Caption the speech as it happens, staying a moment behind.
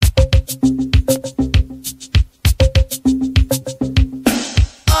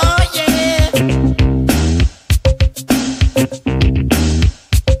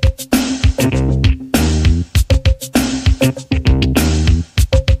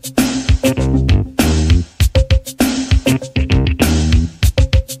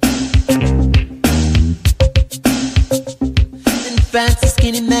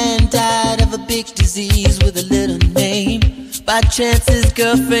By chance his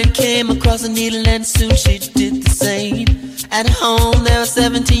girlfriend came across a needle and soon she did the same. At home there were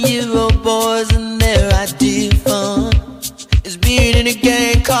 17-year-old boys and their idea of fun is being in a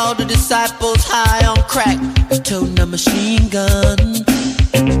gang called the Disciples, high on crack, toting a machine gun.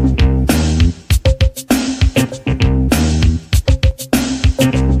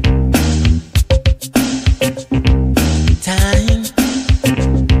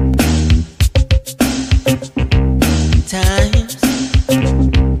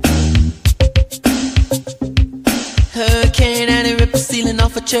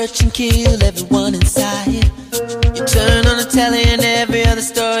 Church and kill everyone inside. You turn on the telly and every other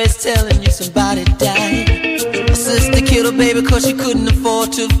story is telling you somebody died. My sister killed her baby cause she couldn't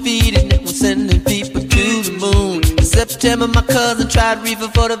afford to feed it, and it was sending people to the moon. In September my cousin tried reefer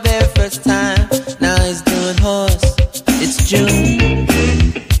for the very first time. Now he's doing horse. It's June.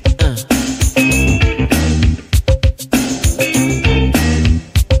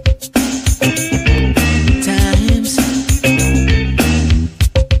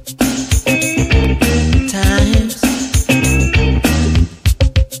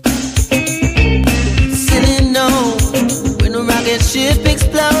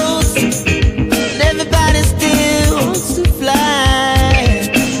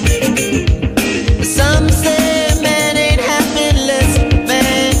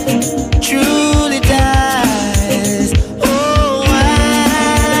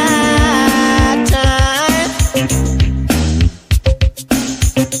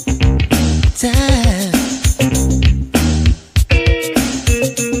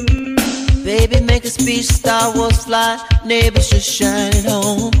 Neighbors just shine at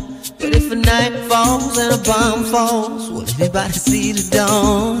home. But if a night falls and a bomb falls, will anybody see the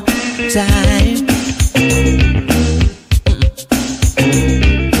dawn? Time.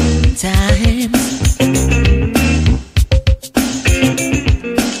 Time.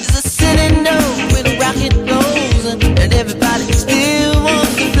 There's a city note when a rocket goes and everybody still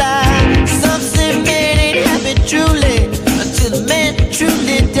wants to fly. Some say man ain't happy truly until the man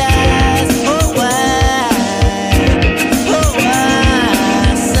truly dies. Oh, why?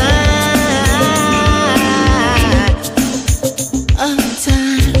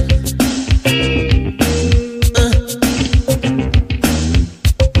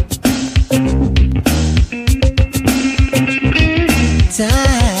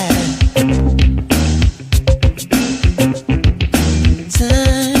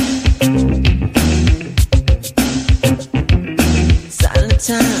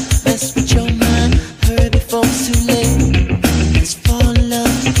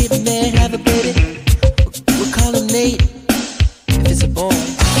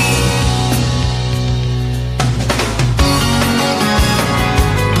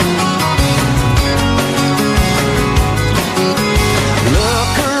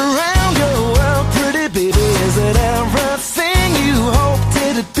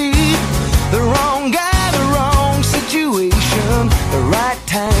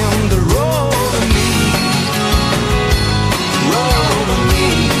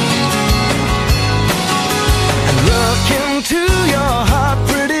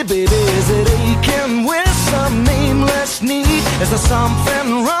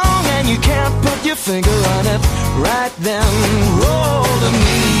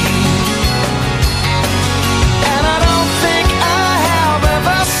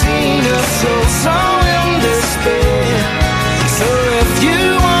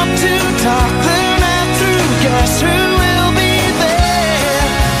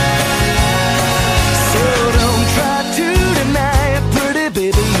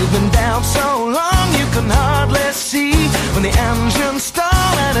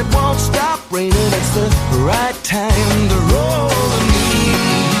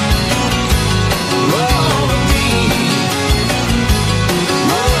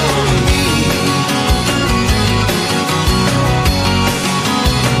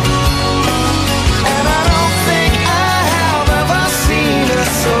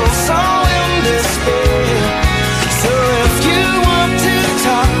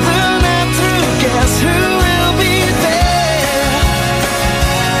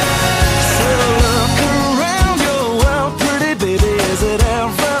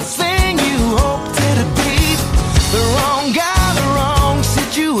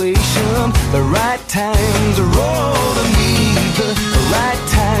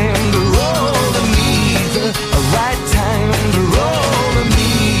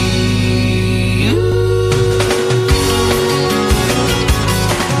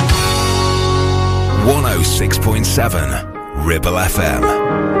 Ribble FM.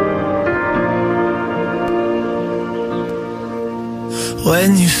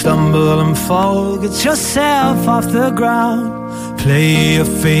 When you stumble and fall, get yourself off the ground. Play your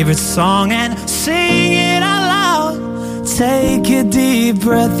favorite song and sing it out loud. Take a deep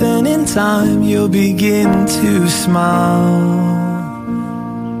breath and in time you'll begin to smile.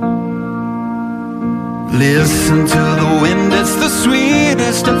 Listen to the wind, it's the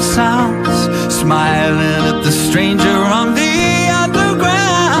sweetest of sounds. Smiling at the stranger on the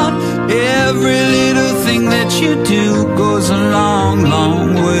underground. Every little thing that you do goes a long,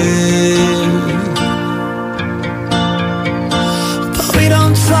 long way. But we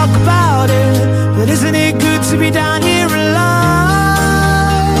don't talk about it. But isn't it good to be down here alive?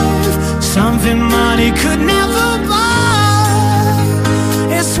 Something money could never buy.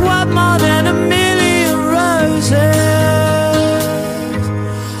 It's worth more than a million roses.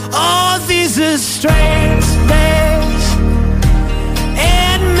 Oh, these are strange days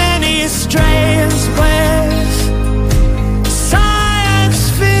in many strange ways. Science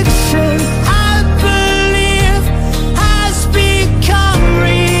fiction, I believe, has become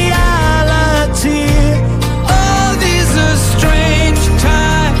reality. Oh, these are strange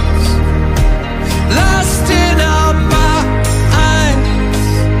times, lost in our minds.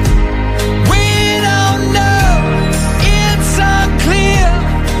 We don't know, it's unclear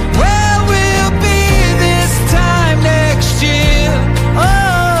where we'll be this time next year.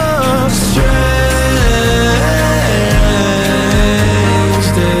 Oh, strange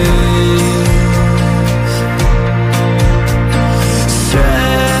days,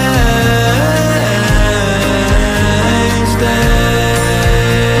 strange days.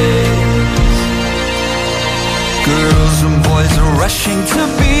 Girls and boys are rushing to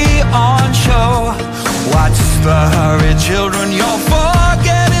be on show. Watch the hurried children, you're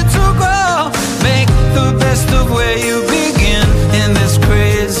forgetting to grow. Make the best of where you begin in this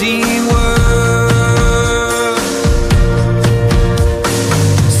crazy world.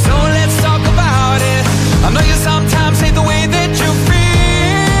 So let's talk about it. I know you sometimes hate the way that you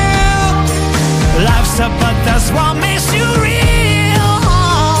feel. Life's up, but that's what makes you real.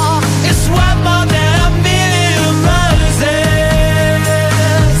 It's worth more than a million roses.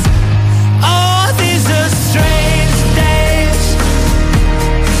 Oh, these are strange days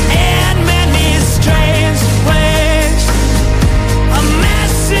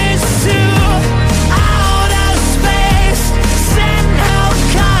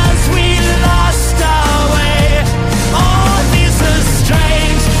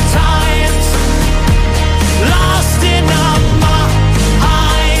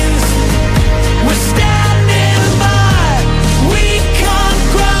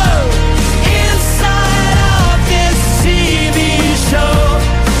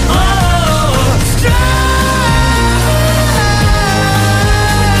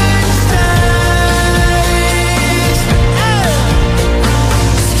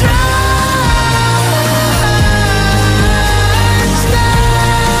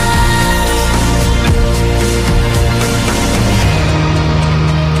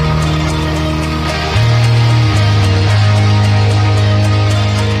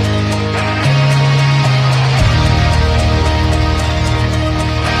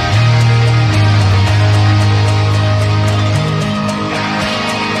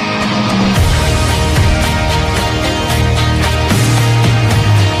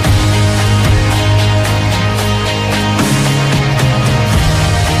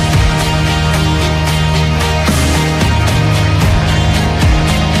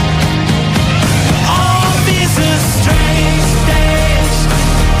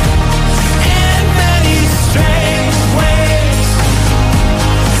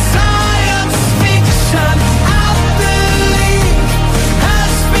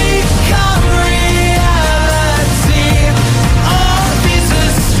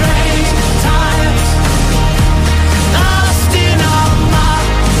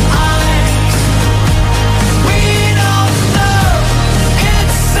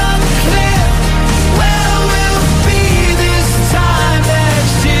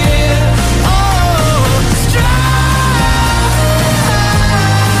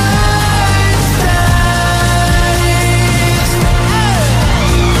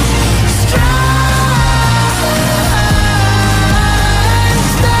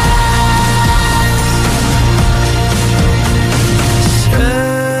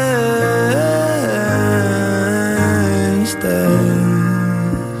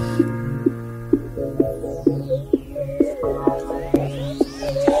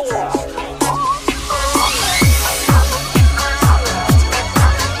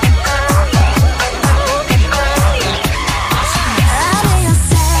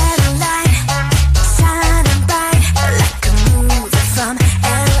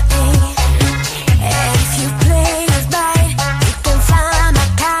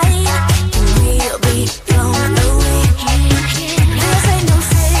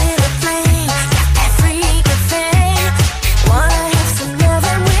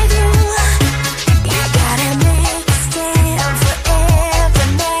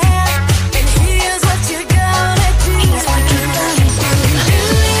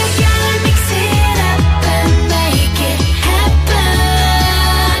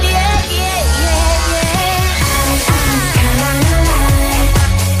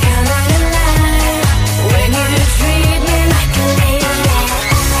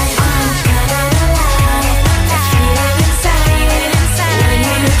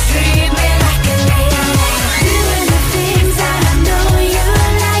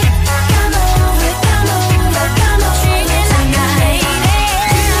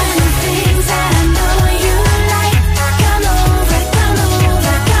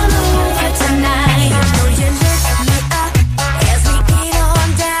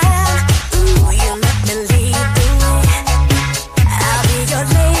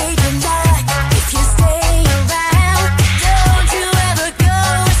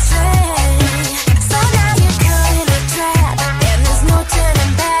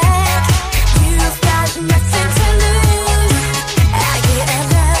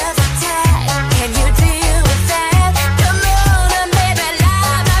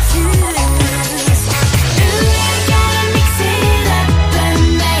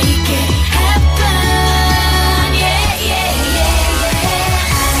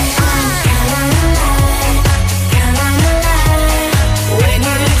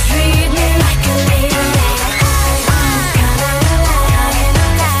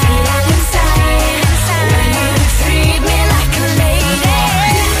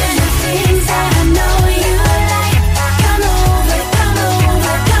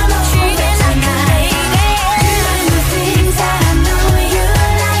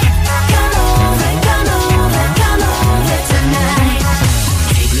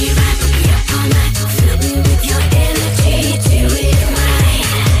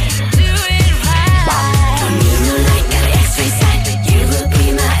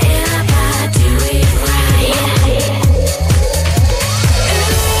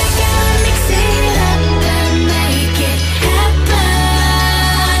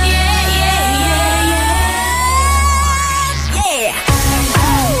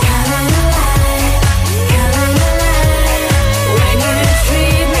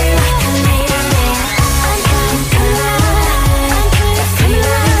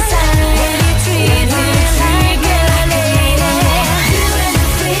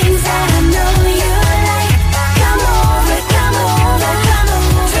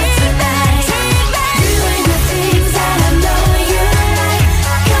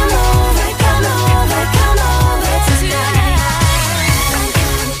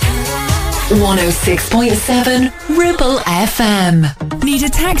 106.7 Ribble FM. Need a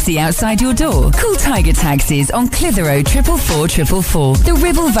taxi outside your door? Call Tiger Taxis on Clitheroe 44444, the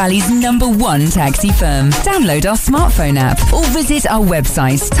Ribble Valley's #1 taxi firm. Download our smartphone app or visit our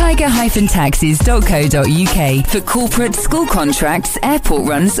website tiger-taxis.co.uk for corporate, school contracts, airport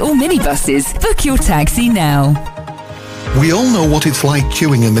runs or minibuses. Book your taxi now. We all know what it's like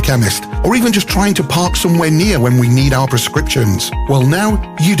queuing in the chemist, or even just trying to park somewhere near when we need our prescriptions. Well, now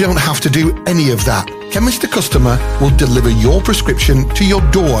you don't have to do any of that. Chemist to Customer will deliver your prescription to your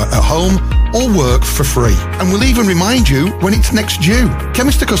door at home or work for free. And we'll even remind you when it's next due.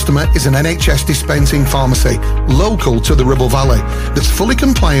 Chemist to Customer is an NHS dispensing pharmacy local to the Ribble Valley that's fully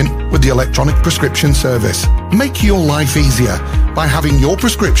compliant with the electronic prescription service. Make your life easier by having your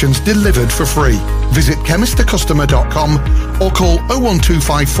prescriptions delivered for free. Visit chemisttocustomer.com or call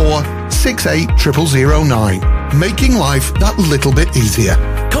 01254 680009. Making life that little bit easier.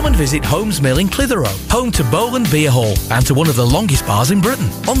 Come and visit Holmes Mill in Clitheroe, home to Bowland Beer Hall and to one of the longest bars in Britain.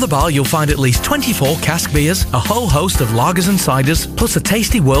 On the bar you'll find at least 24 cask beers, a whole host of lagers and ciders, plus a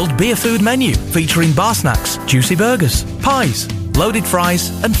tasty world beer food menu featuring bar snacks, juicy burgers, pies, loaded fries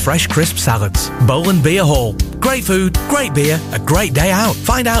and fresh crisp salads. Bowland Beer Hall. Great food, great beer, a great day out.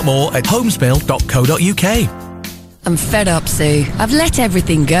 Find out more at holmesmill.co.uk. I'm fed up, Sue. I've let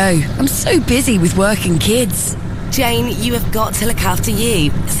everything go. I'm so busy with work and kids. Jane, you have got to look after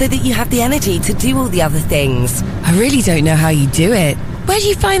you so that you have the energy to do all the other things. I really don't know how you do it. Where do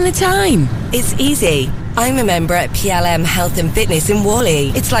you find the time? It's easy. I'm a member at PLM Health and Fitness in Whalley.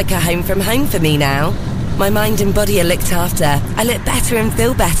 It's like a home from home for me now. My mind and body are looked after. I look better and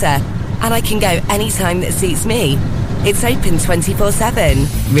feel better. And I can go anytime that suits me. It's open 24/7.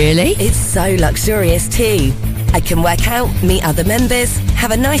 Really? It's so luxurious too. I can work out, meet other members,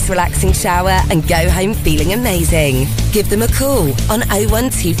 have a nice relaxing shower and go home feeling amazing. Give them a call on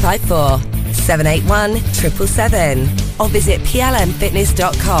 01254 781 777 or visit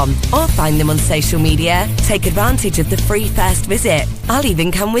plmfitness.com or find them on social media. Take advantage of the free first visit. I'll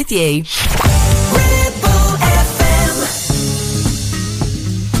even come with you.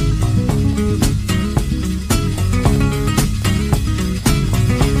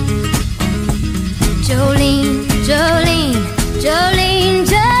 Jolene, Jolene, Jolene,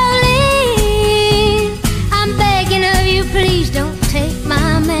 Jolene, I'm begging of you, please don't take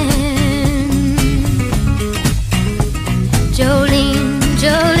my man. Jolene,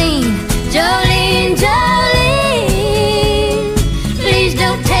 Jolene, Jolene, Jolene, please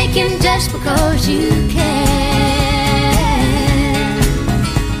don't take him just because you can.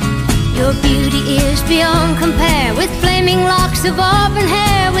 Your beauty is beyond compare, with flaming locks of auburn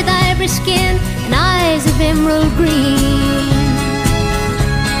hair, with ivory skin and eyes of emerald green.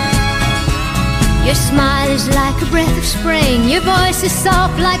 Your smile is like a breath of spring, your voice is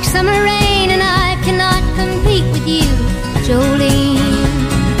soft like summer rain, and I cannot compete with you, Jolene.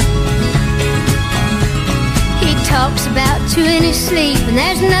 He talks about you in his sleep, and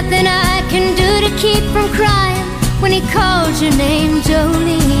there's nothing I can do to keep from crying when he calls your name,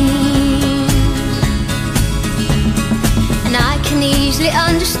 Jolene. And I can easily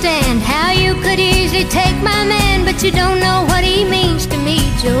understand how you could easily take my man, but you don't know what he means to me,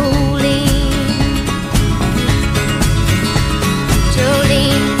 Jolene.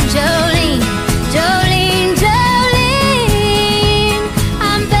 Jolene, Jolene, Jolene, Jolene,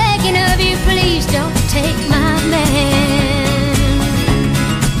 I'm begging of you, please don't take my man.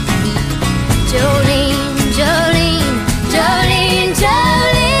 Jolene, Jolene, Jolene,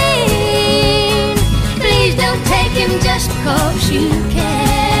 Jolene, please don't take him just because you can.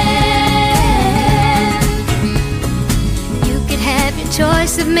 You could have your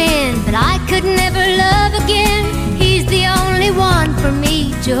choice of men, but I could never love again. He's the only one for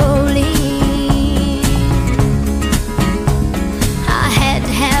me, Jolene. I had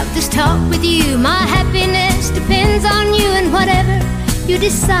to have this talk with you. My happiness depends on you, and whatever you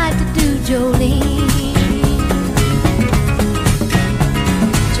decide to do, Jolene.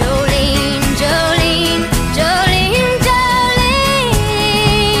 Jolene, Jolene, Jolene,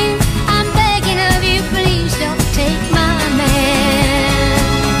 Jolene, I'm begging of you, please don't take my man.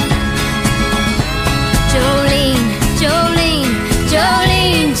 Jolene, Jolene,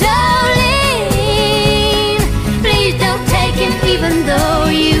 Jolene, Jolene, please don't take him even though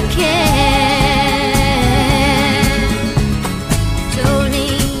you can.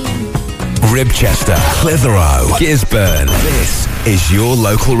 Jolene. Ribchester, Clitheroe, Gisburn. This is your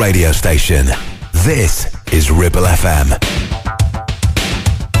local radio station. This is Ribble FM.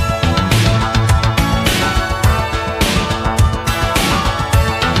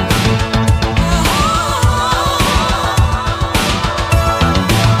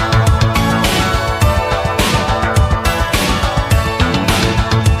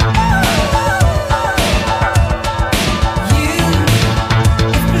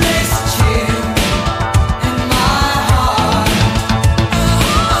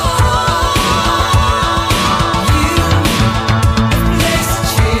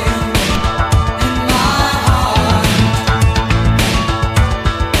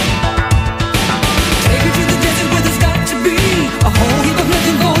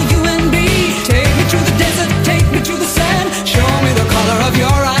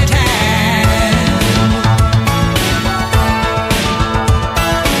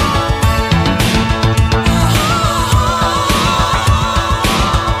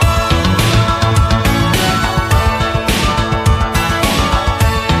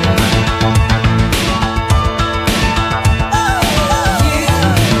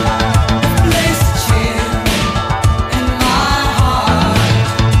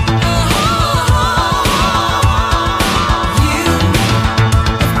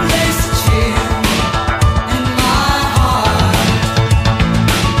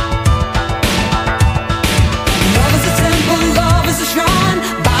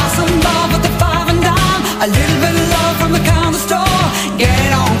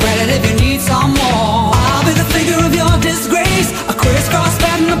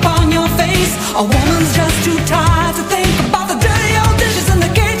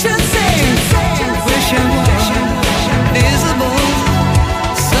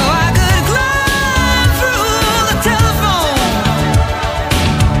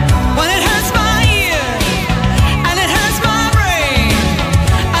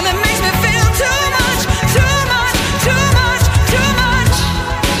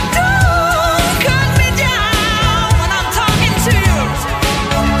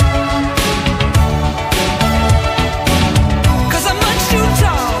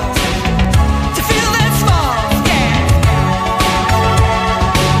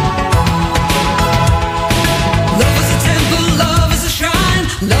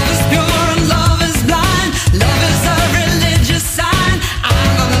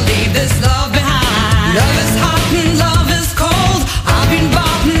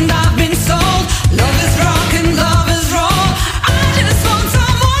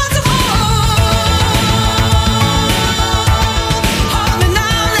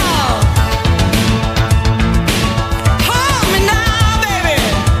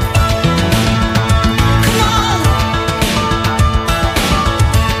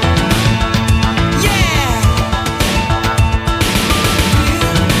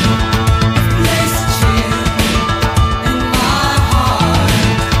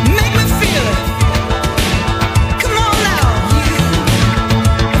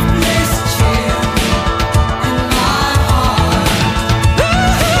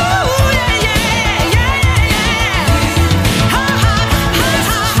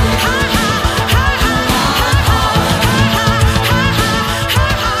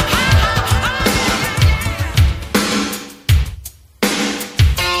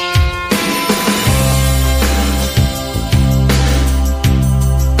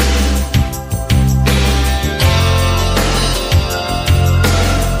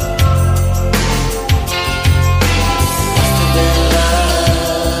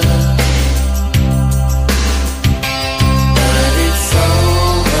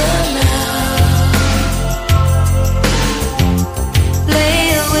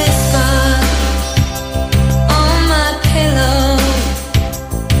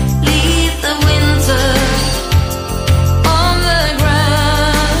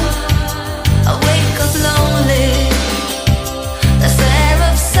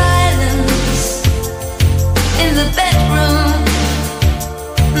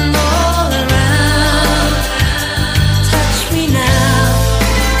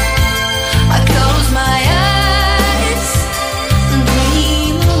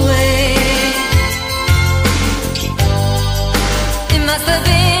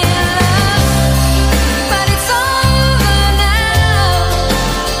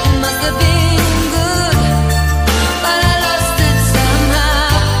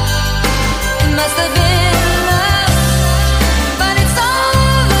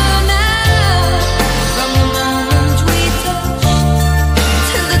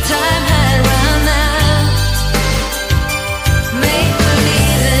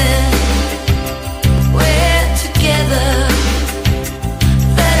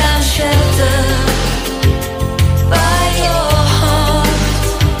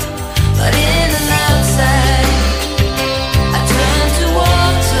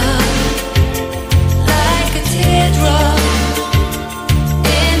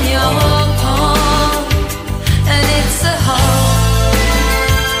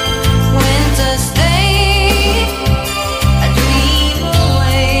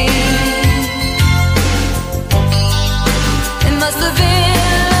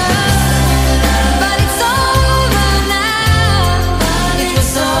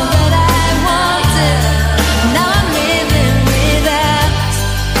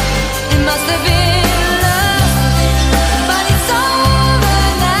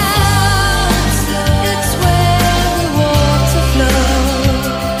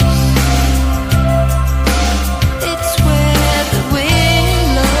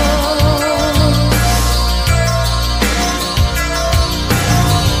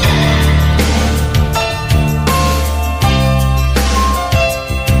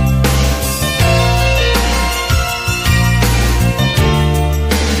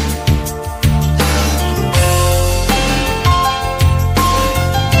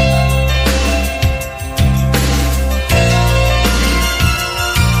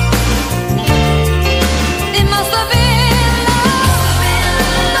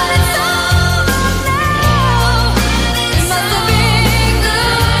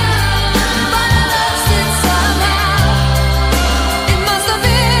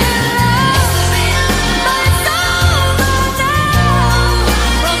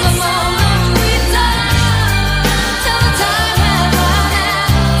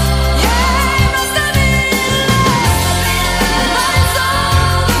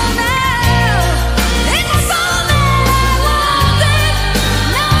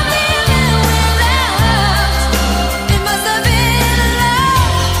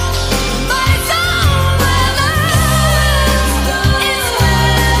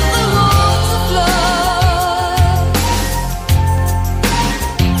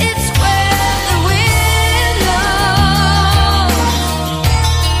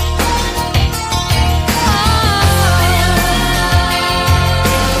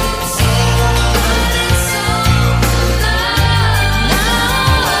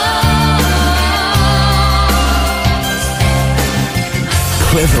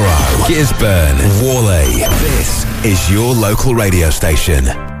 Clitheroe, Gisburn, Whalley. This is your local radio station.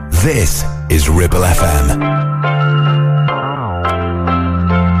 This is Ribble FM.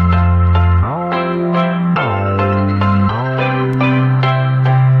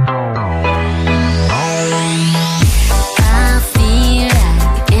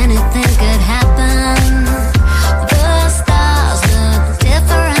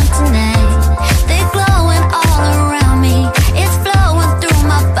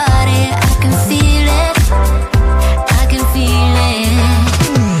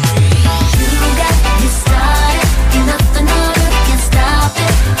 You got me started, enough to know.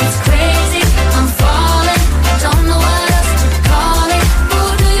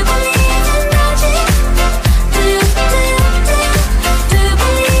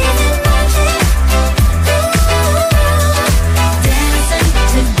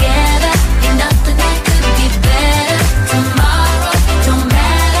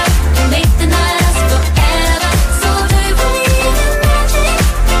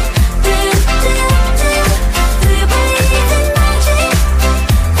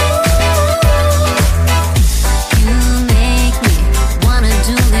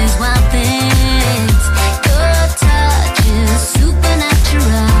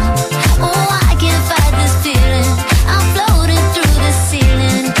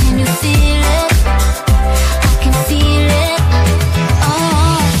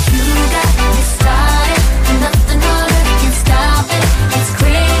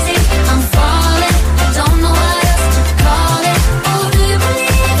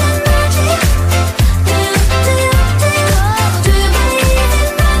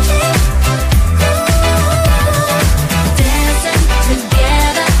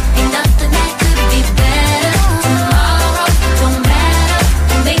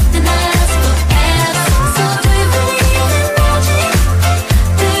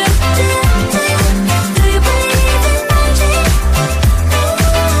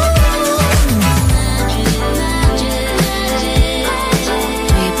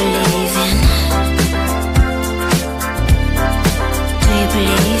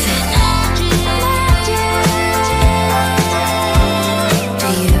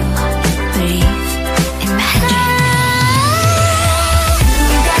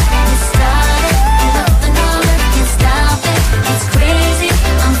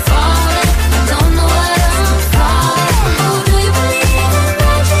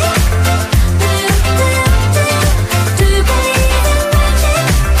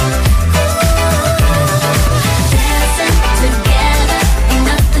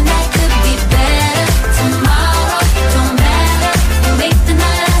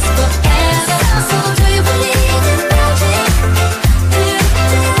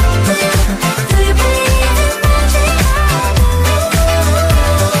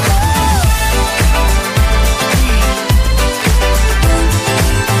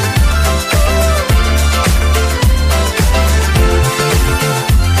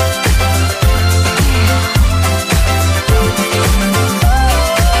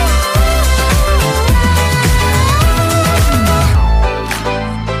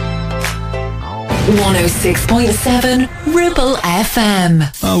 106.7 Ribble FM.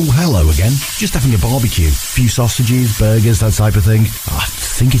 Oh, hello again. Just having a barbecue. A few sausages, burgers, that type of thing. I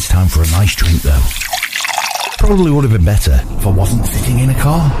think it's time for a nice drink, though. Probably would have been better if I wasn't sitting in a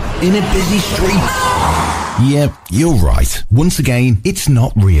car, in a busy street. Yeah, you're right. Once again, it's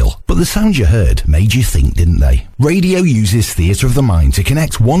not real. But the sounds you heard made you think, didn't they? Radio uses theatre of the mind to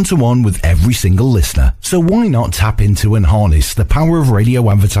connect one-to-one with every single listener. So why not tap into and harness the power of radio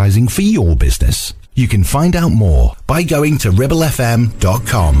advertising for your business? You can find out more by going to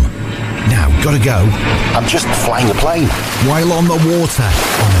ribblefm.com. Now, gotta go. I'm just flying a plane. While on the water,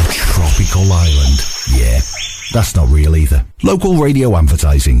 on a tropical island. Yeah, that's not real either. Local radio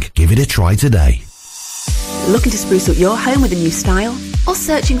advertising. Give it a try today. Looking to spruce up your home with a new style? Or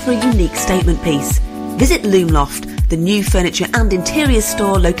searching for a unique statement piece? Visit Loomloft, the new furniture and interiors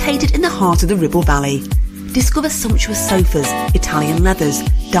store located in the heart of the Ribble Valley. Discover sumptuous sofas, Italian leathers,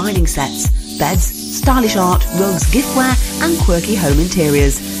 dining sets, beds, stylish art, rugs, giftware and quirky home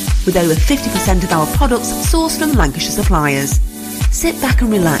interiors. With over 50% of our products sourced from Lancashire suppliers. Sit back and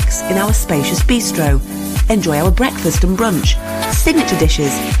relax in our spacious bistro. Enjoy our breakfast and brunch, signature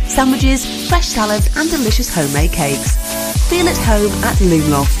dishes, sandwiches, fresh salads and delicious homemade cakes. Feel at home at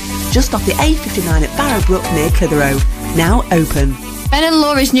Loomloft, just off the A59 at Barrowbrook near Clitheroe. Now open. Ben and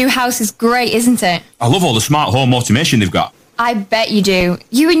Laura's new house is great, isn't it? I love all the smart home automation they've got. I bet you do.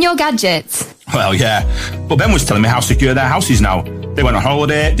 You and your gadgets. Well, yeah. But Ben was telling me how secure their house is now. They went on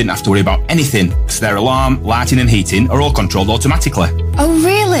holiday, didn't have to worry about anything, because their alarm, lighting and heating are all controlled automatically. Oh,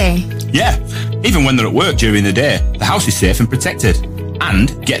 really? Yeah. Even when they're at work during the day, the house is safe and protected.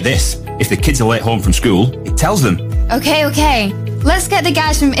 And, get this, if the kids are late home from school, it tells them. Okay. Let's get the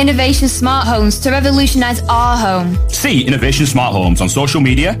guys from Innovation Smart Homes to revolutionise our home. See Innovation Smart Homes on social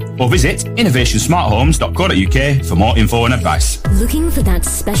media or visit innovationsmarthomes.co.uk for more info and advice. Looking for that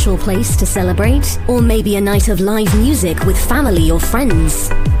special place to celebrate? Or maybe a night of live music with family or friends?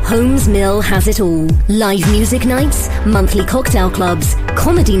 Holmes Mill has it all. Live music nights, monthly cocktail clubs,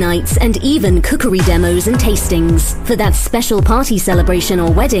 comedy nights and even cookery demos and tastings. For that special party celebration or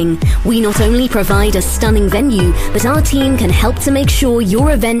wedding, we not only provide a stunning venue, but our team can help to make sure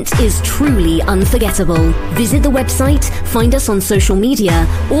your event is truly unforgettable. Visit the website, find us on social media,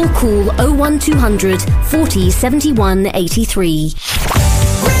 or call 01200 40 71 83.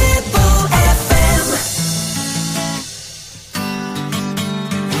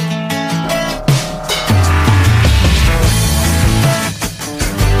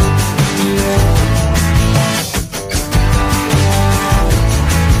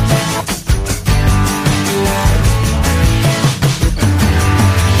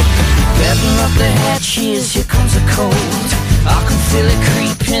 Cheers, here comes a cold. I can feel it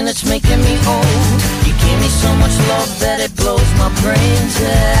creeping, it's making me old. You give me so much love that it blows my brains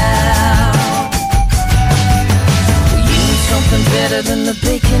out. Well, you need something better than the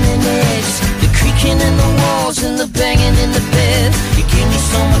bacon and eggs, the creaking in the walls and the banging in the bed. You give me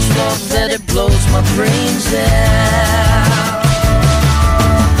so much love that it blows my brains out.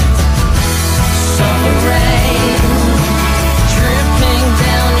 Summer rain dripping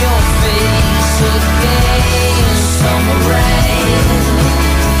down your face again. Summer rain,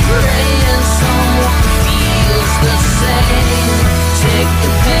 praying someone feels the same. Take the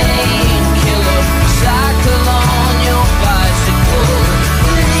painkiller, cycle on your bicycle.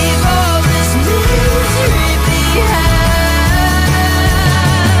 Leave all this misery behind.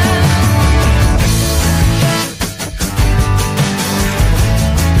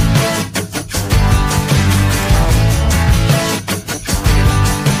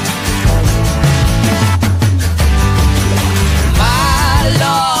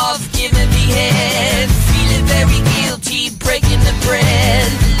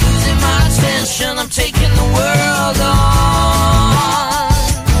 I'm taking the world on.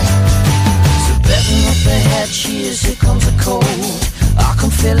 So better up ahead, cheers, here comes a cold. I can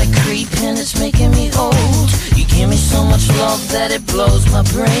feel it creeping, it's making me old. You give me so much love that it blows my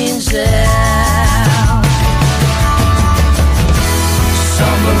brains out.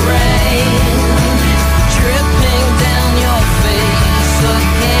 Summer rain dripping down your face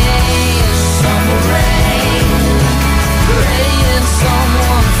again. Summer rain, praying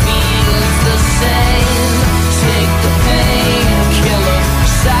someone feels the same. Take the painkiller,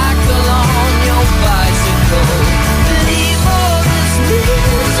 cycle on your bicycle. Leave all this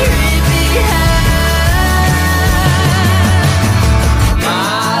misery behind.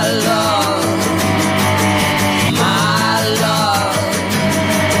 My love,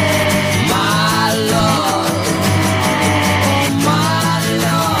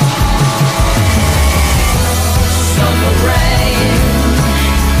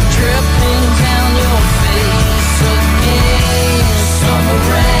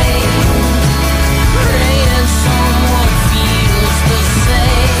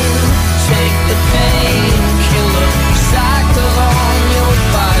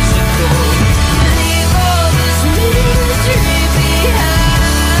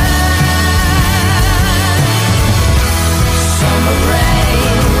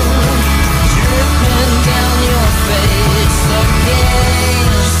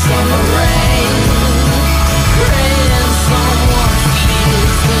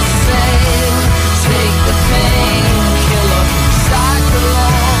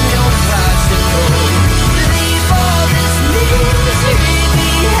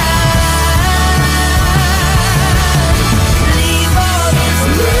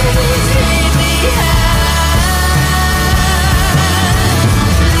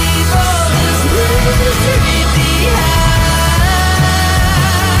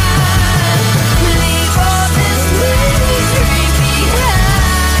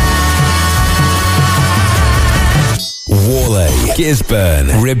 Gisburn,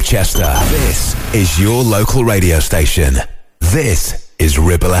 Ribchester. This is your local radio station. This is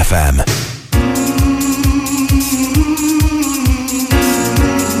Ribble FM.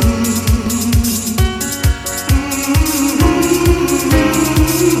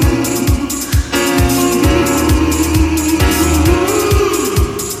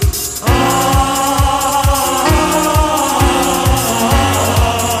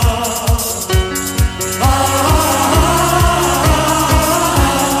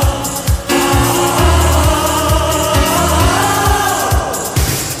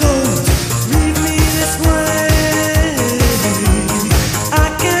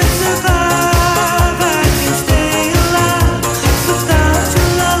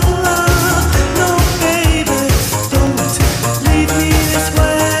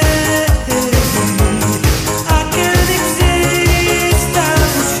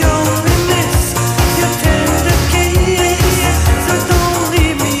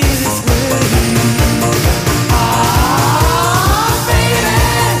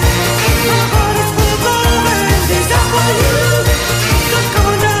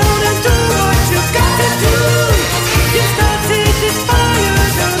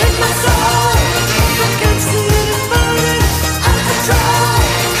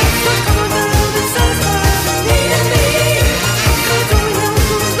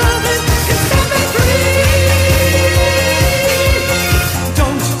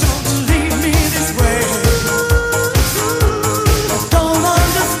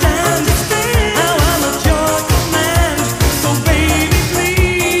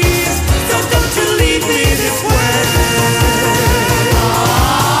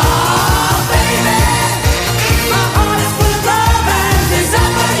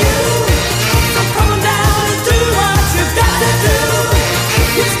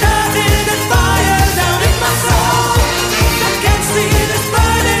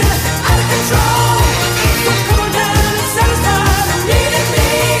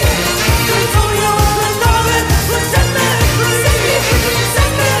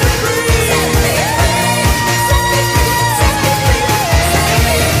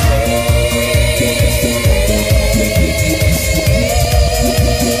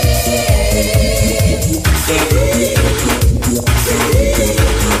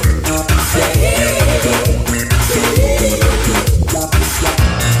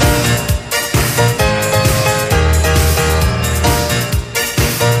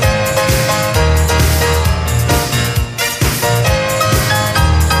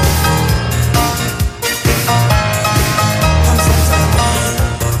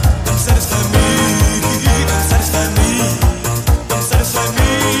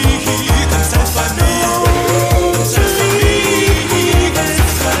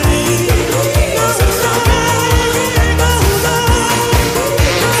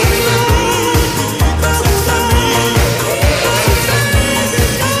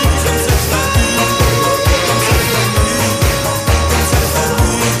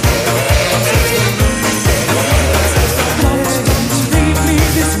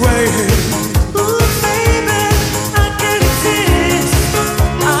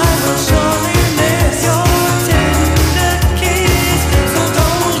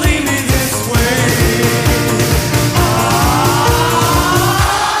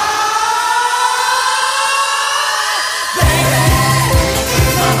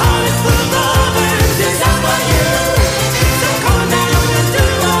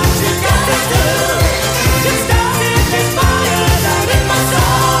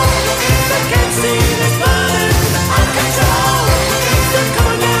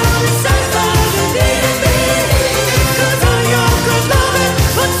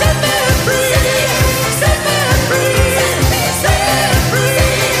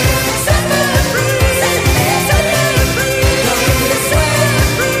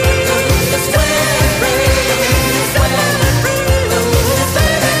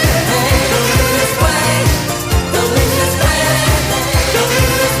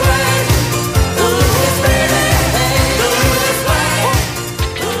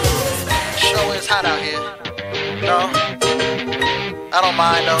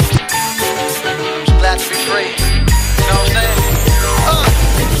 mind though. I'm just glad to be free. You know what I'm saying?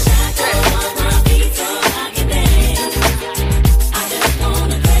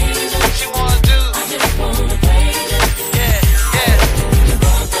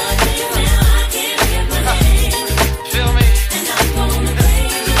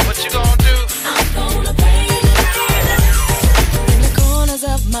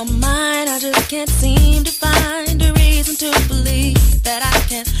 Can't seem to find a reason to believe that I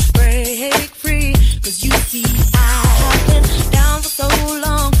can break free. 'Cause you see, I have been down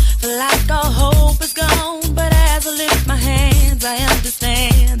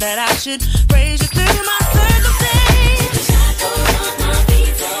should praise you through my circumstance. The shackles off my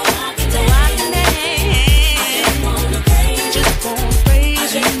feet so I can dance. I just wanna praise you. Just wanna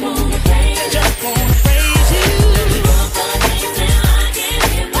praise you. Just wanna praise you. Just wanna praise you. Let me walk the days till I can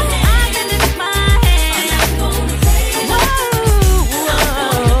lift my hands. I can lift my hands. I just wanna praise you.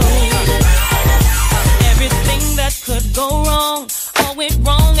 Everything that could go wrong, all went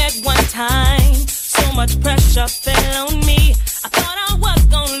wrong at one time. So much pressure fell on me. I thought I was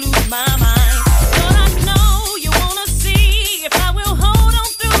gonna lose my mind. But I know you wanna see if I will hold on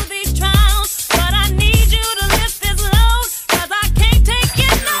through these trials. But I need you to lift this load, 'cause I can't take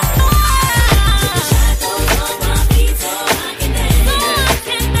it no more. The shackles off my feet so I can dance. So I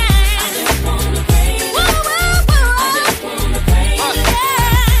can dance. I just wanna praise you. I just wanna praise you.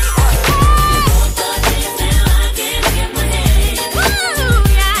 Walk the days till I can get my hands.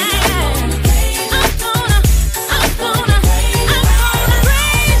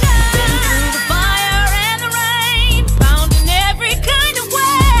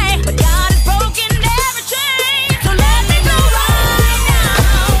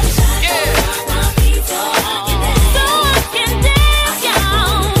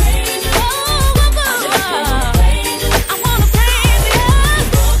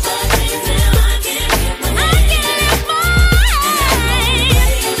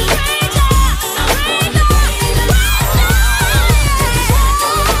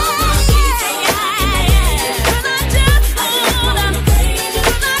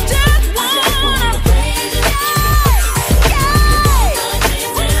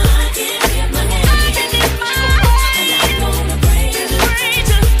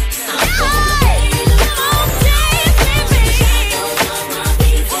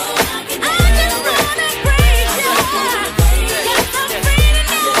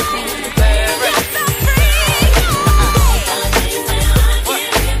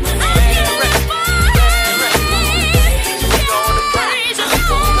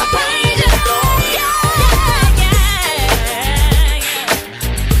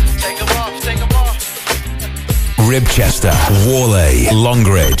 Ribchester, Worley,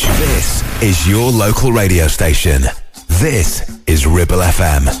 Longridge. This is your local radio station. This is Ribble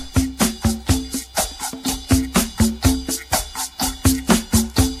FM.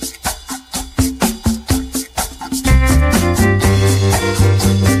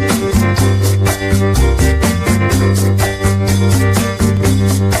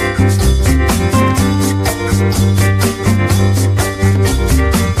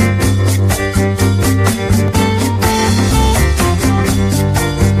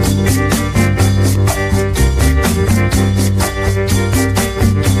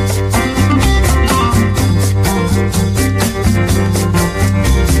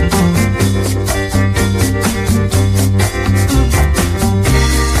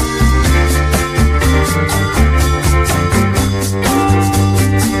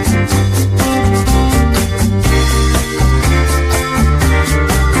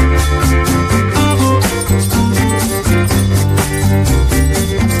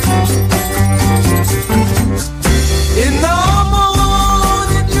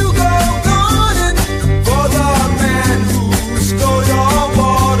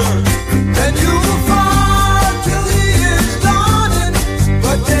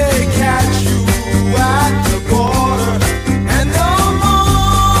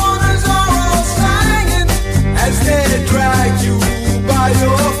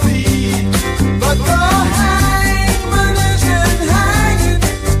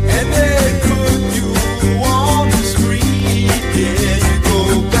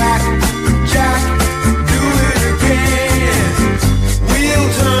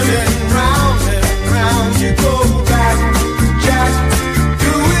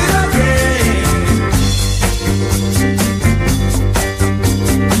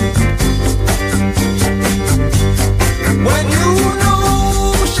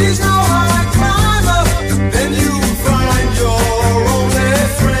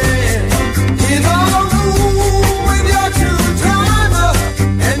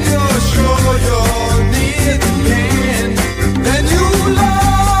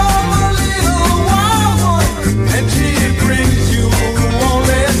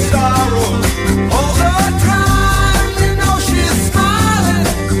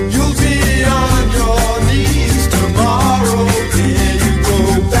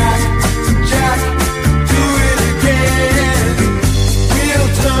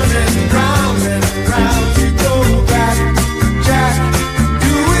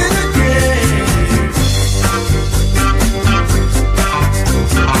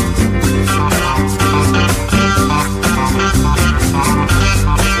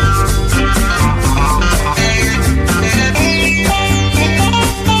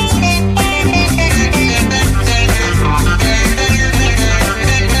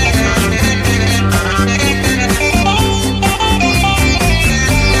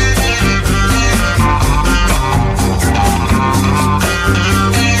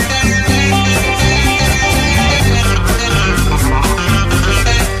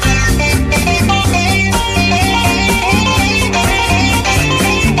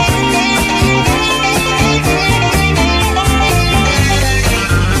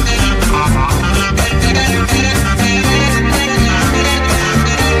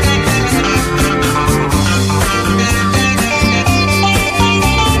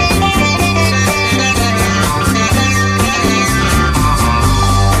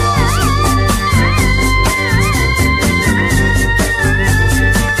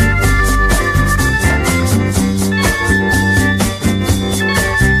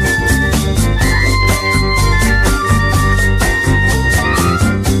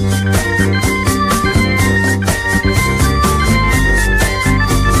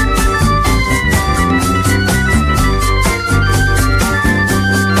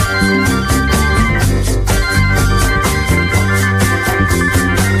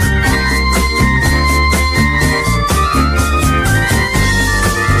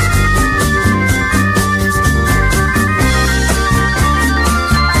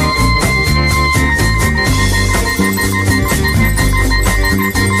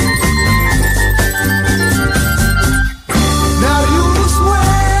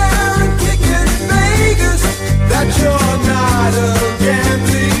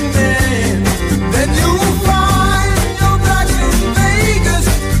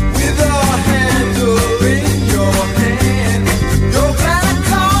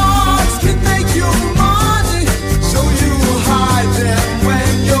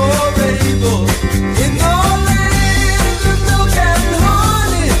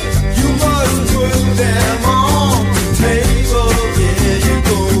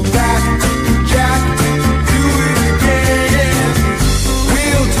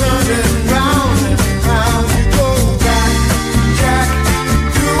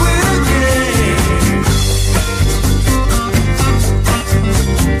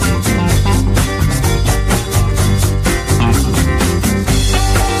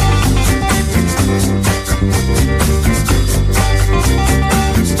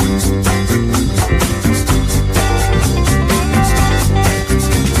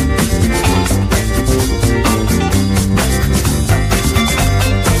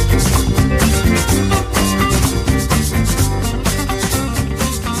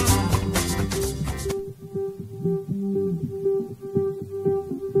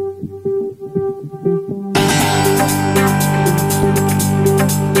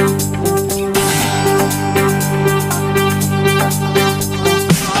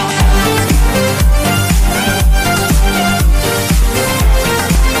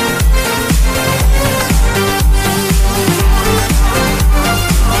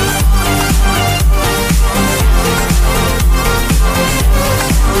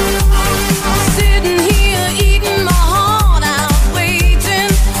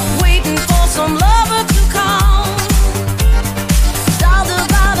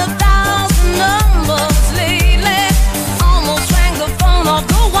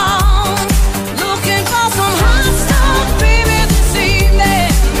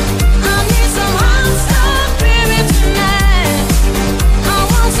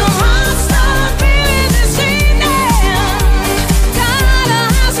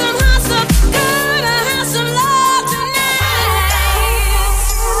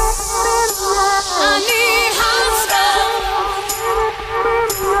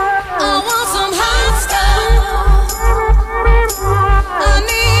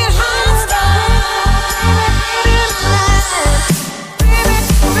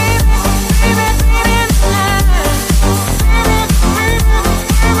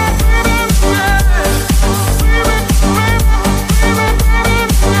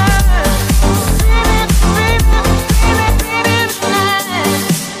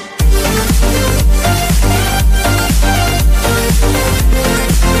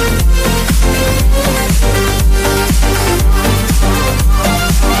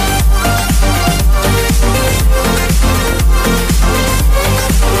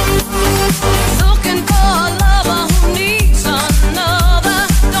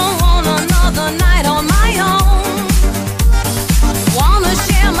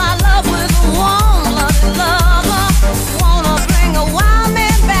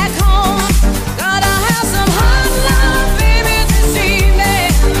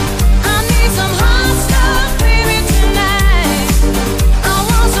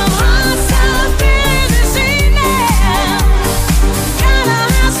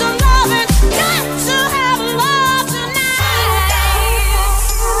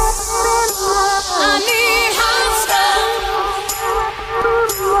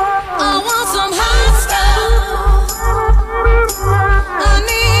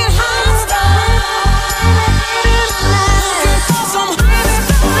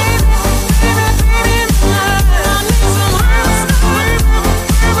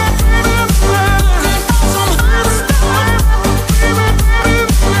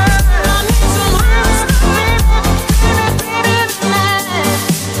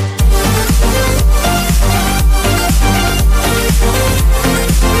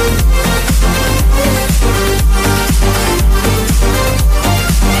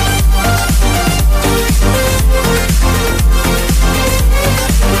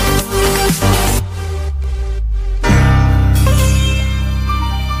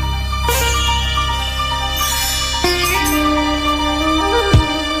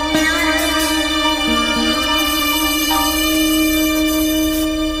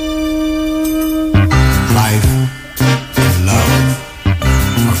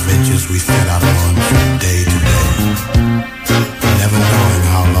 of ventures we set out on from day to day, never knowing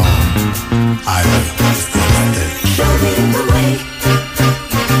how long either is going to stay. Show me the way.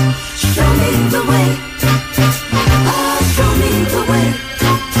 Show me the way. Oh, show me the way.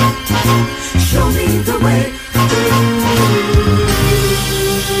 Show me the way.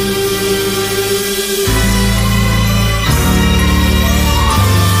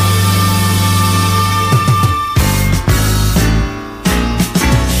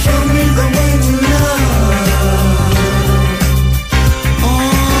 Show me the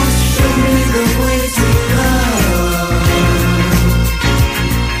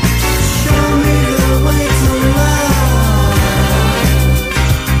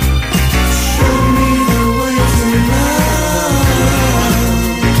way.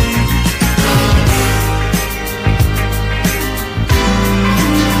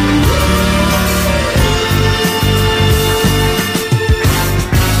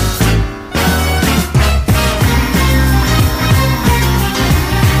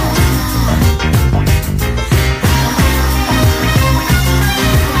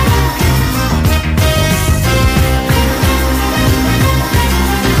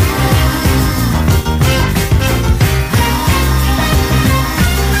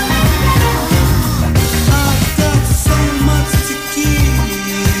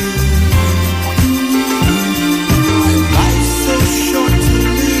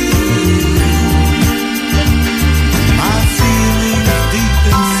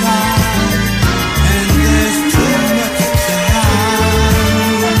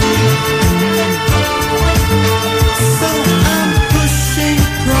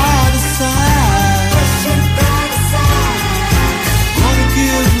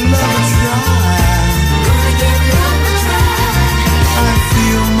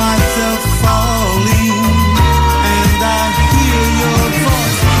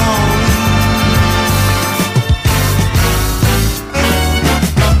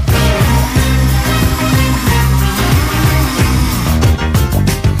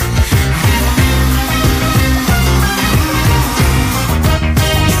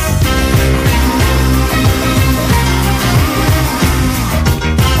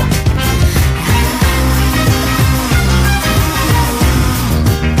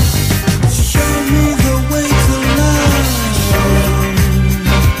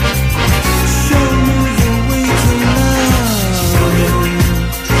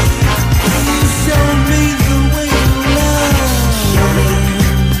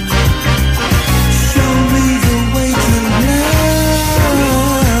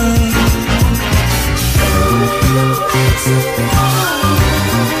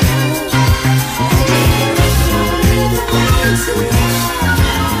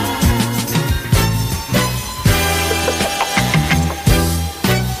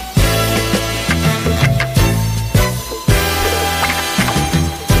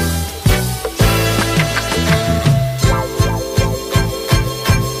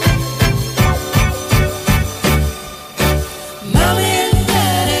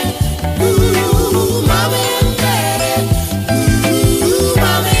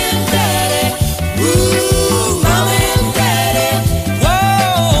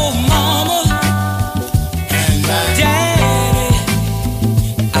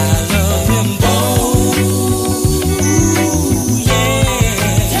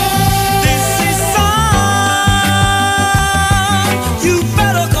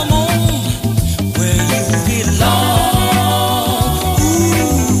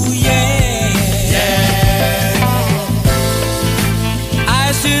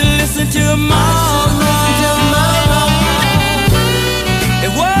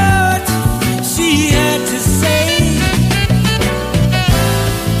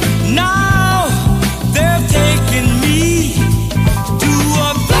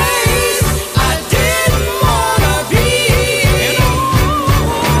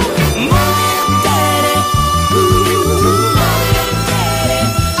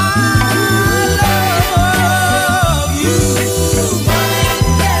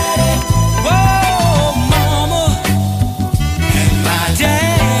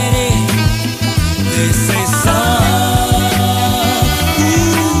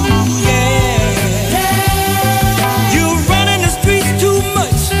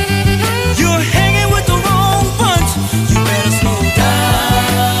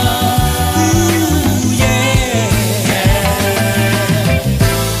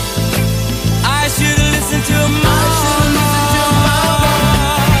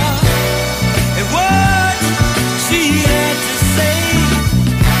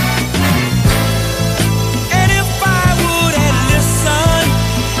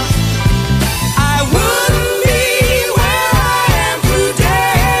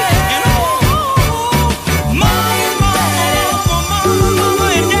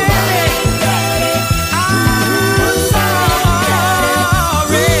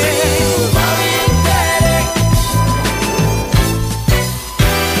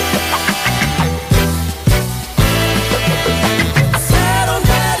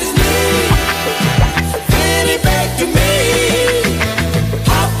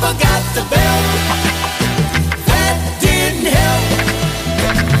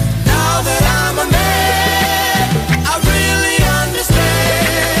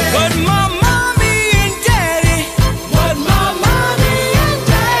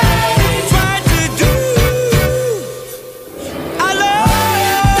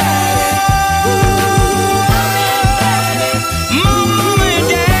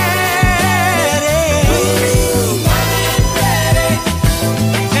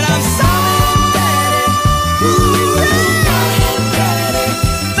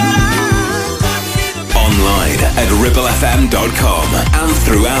 ribblefm.com and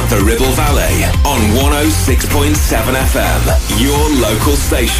throughout the Ribble Valley on 106.7 FM, your local station.